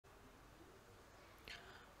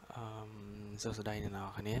សួស្តីអ្នកនរ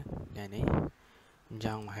គ្នាថ្ងៃនេះច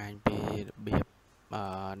ង់បង្ហាញពីរបៀប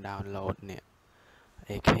download នេះ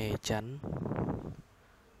AK ចិន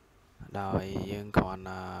ដោយយើងគ្រាន់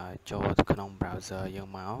ចូលទៅក្នុង browser យើង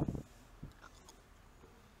មក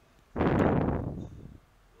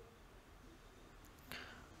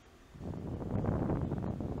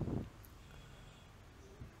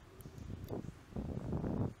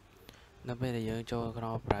នៅពេលដែលយើងចូលក្នុ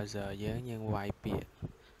ង browser យើងវាយពាក្យ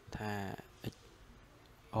ថា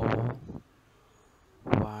XOYO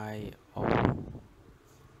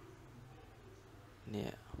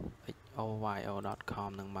នេះ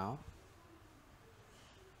xoyo.com នឹងមក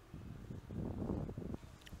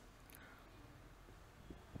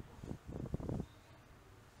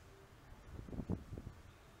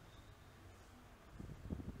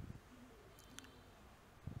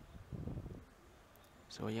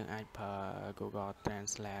យើងអាចប្រើ Google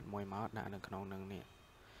Translate មួយមកដាក់នៅក្នុងនឹងនេះ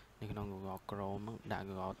ក្នុង Google Chrome ដាក់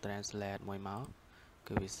Google Translate មួយមក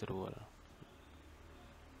គឺវាស្រួល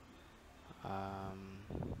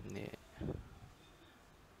នេះ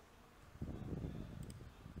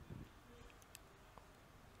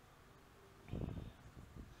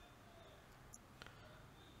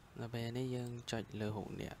នៅពេលនេះយើងចុចលើរូប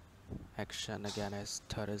នេះ Action Against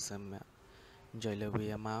Terrorism ចុចលើ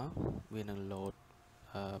វាមកវានឹង load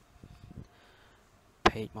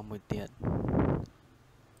page មកមួយទៀត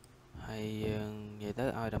ហើយយើងនិយាយទៅ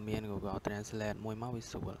ឲ្យតែមាន Google Translate មួយមកវា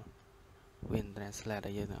ស្រួលវា Translate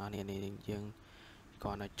ឲ្យយើងទាំងអស់នេះយើងគ្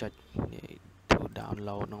រាន់តែចុច to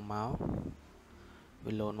download នោះមក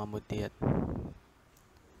វា load មកមួយទៀត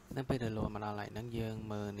នៅពេលដែល load មកដល់ហើយហ្នឹងយើង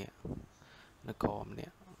មើលនេះនៅក្រោមនេះ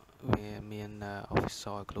វាមាន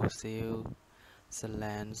official exclusive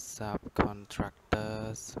Salan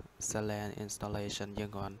subcontractors Salan installation យើ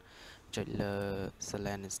ងគ្រាន់ចុចលើ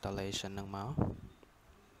Salan installation ហ្នឹងមក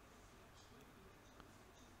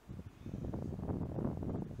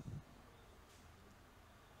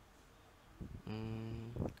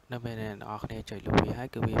នៅពេលដែលអ្នកនរគ្នាចុចលើវាហើយ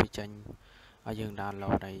គឺវាចេញឲ្យយើង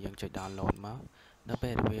download ហើយយើងចុច download មកនៅពេ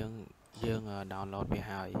លដែលយើង download វា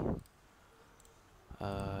ហើយ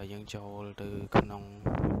យើងចូលទៅក្នុង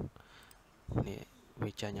នេះ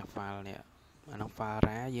វាចេញ file នេះអានោះ file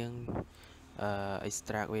RAR យើង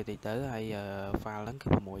extract វាតិចទៅហើយ file ហ្នឹងគឺ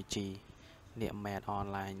 6G នេះ made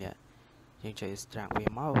online នេះយើងចុច extract វា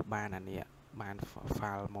មកបានអានេះបាន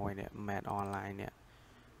file មួយនេះ made online នេះ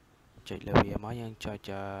ចុចលើវាមកយើងចុច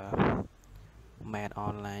made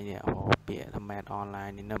online នេះពាក្យថា made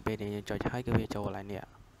online នេះនៅពេលដែលយើងចុចហើយគឺវាចូលហើយនេះ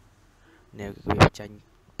វាចេញ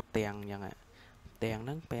ផ្ទាំងអញ្ចឹងផ្ទាំងហ្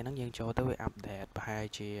នឹងពេលហ្នឹងយើងចូលទៅវា update ប្រហែល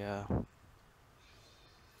ជា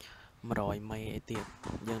100 មេអីទៀត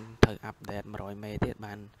យើងត្រូវ update 100 មេទៀត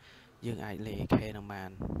បានយើងអាចលេខ AK នឹងបាន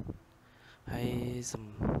ហើយ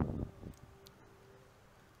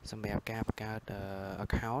សម្រាប់ការបង្កើត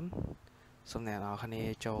account សូមអ្នកនរគ្នា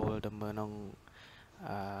ចូលទៅមើលក្នុង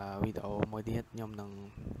វីដេអូមួយទៀតខ្ញុំនឹង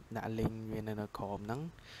ដាក់ link វានៅក្រោមហ្នឹង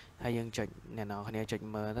ហើយយើងចុចអ្នកនរគ្នាចុច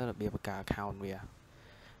មើលទៅរបៀបបង្កើត account វា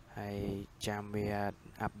ហើយចាំវា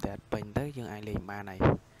update ពេញទៅយើងអាចលេងបានហើយ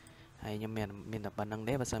ខ្ញុំមានតែប៉ុណ្្នឹង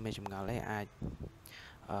ទេបើសិនមានចម្ងល់អីអាច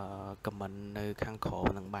comment នៅខាងក្រោម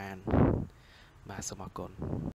នឹងបានបាទសូមអរគុណ